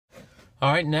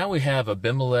All right, now we have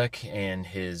Abimelech and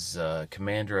his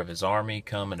commander of his army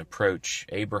come and approach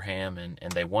Abraham,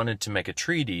 and they wanted to make a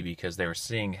treaty because they were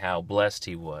seeing how blessed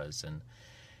he was.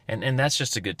 And that's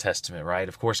just a good testament, right?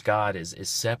 Of course, God is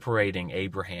separating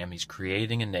Abraham. He's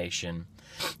creating a nation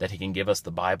that he can give us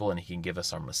the Bible, and he can give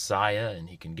us our Messiah, and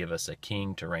he can give us a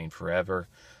king to reign forever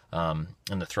on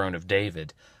the throne of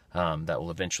David. That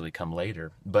will eventually come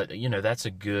later. But, that's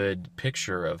a good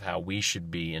picture of how we should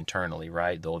be internally,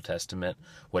 right? The Old Testament,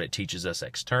 what it teaches us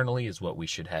externally is what we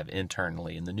should have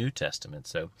internally in the New Testament.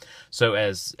 So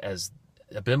as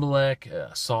Abimelech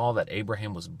saw that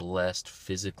Abraham was blessed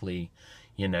physically,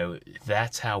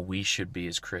 that's how we should be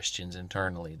as Christians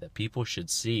internally, that people should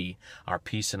see our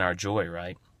peace and our joy,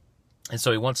 right? And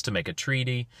so he wants to make a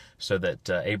treaty so that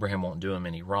Abraham won't do him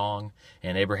any wrong.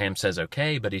 And Abraham says,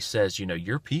 okay, but he says,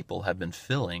 your people have been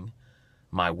filling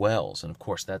my wells. And of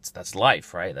course, that's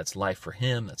life, right? That's life for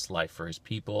him. That's life for his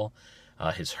people,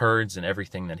 his herds, and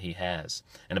everything that he has.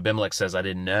 And Abimelech says, I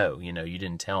didn't know, you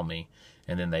didn't tell me.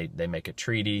 And then they make a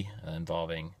treaty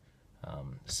involving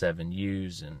 7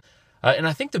 ewes. And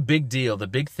I think the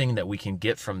big thing that we can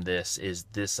get from this is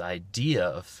this idea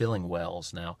of filling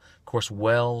wells. Now, of course,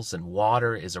 wells and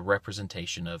water is a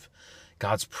representation of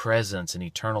God's presence and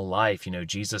eternal life.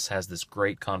 Jesus has this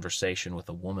great conversation with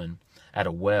a woman at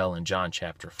a well in John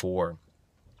chapter 4.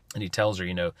 And he tells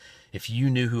her, if you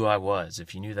knew who I was,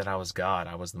 if you knew that I was God,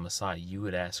 I was the Messiah, you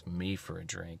would ask me for a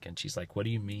drink. And she's like, what do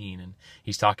you mean? And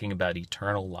he's talking about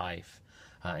eternal life.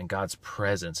 And God's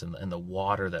presence and the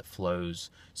water that flows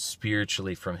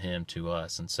spiritually from him to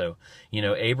us. And so,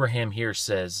 Abraham here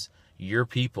says, your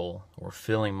people were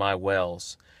filling my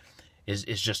wells is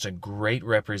just a great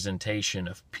representation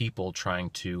of people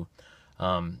trying to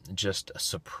just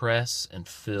suppress and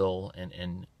fill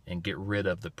and get rid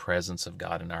of the presence of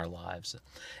God in our lives.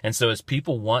 And so as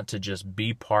people want to just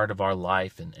be part of our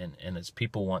life and as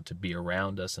people want to be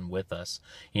around us and with us,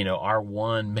 our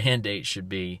one mandate should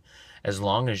be, as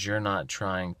long as you're not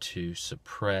trying to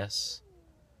suppress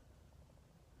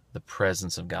the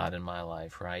presence of God in my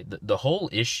life, right? The whole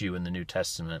issue in the New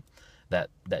Testament that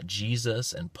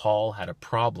Jesus and Paul had a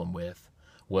problem with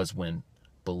was when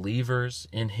believers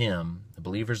in him,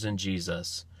 believers in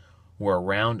Jesus, were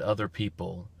around other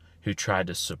people who tried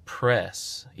to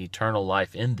suppress eternal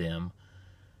life in them,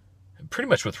 pretty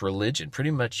much with religion.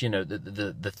 Pretty much,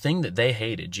 the thing that they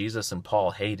hated, Jesus and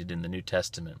Paul hated in the New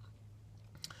Testament,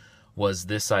 was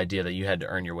this idea that you had to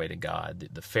earn your way to God.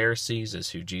 The Pharisees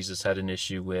is who Jesus had an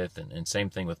issue with, and same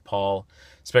thing with Paul,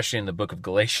 especially in the book of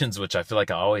Galatians, which I feel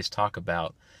like I always talk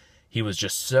about. He was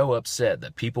just so upset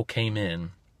that people came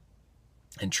in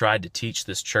and tried to teach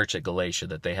this church at Galatia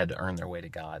that they had to earn their way to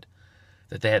God,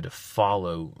 that they had to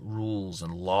follow rules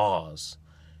and laws,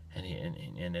 and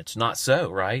it's not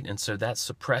so, right? And so that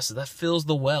suppresses, that fills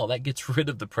the well, that gets rid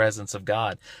of the presence of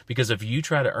God. Because if you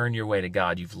try to earn your way to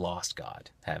God, you've lost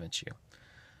God, haven't you?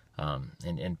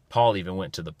 And Paul even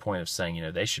went to the point of saying,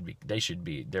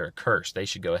 they're accursed. They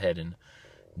should go ahead and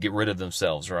get rid of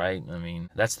themselves, right? I mean,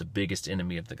 that's the biggest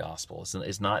enemy of the gospel.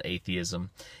 It's not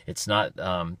atheism. It's not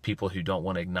people who don't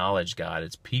want to acknowledge God.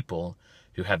 It's people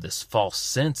who have this false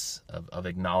sense of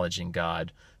acknowledging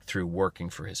God through working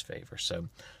for his favor. So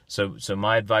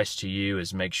my advice to you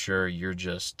is make sure you're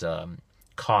just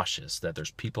cautious that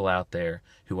there's people out there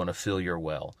who want to fill your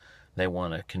well. They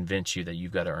want to convince you that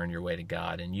you've got to earn your way to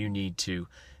God, and you need to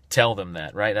tell them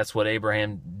that, right? That's what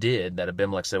Abraham did, that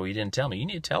Abimelech said, well, you didn't tell me. You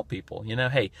need to tell people,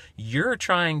 hey, you're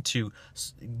trying to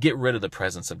get rid of the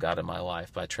presence of God in my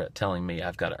life by telling me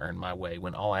I've got to earn my way,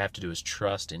 when all I have to do is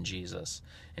trust in Jesus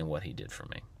and what he did for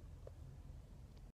me.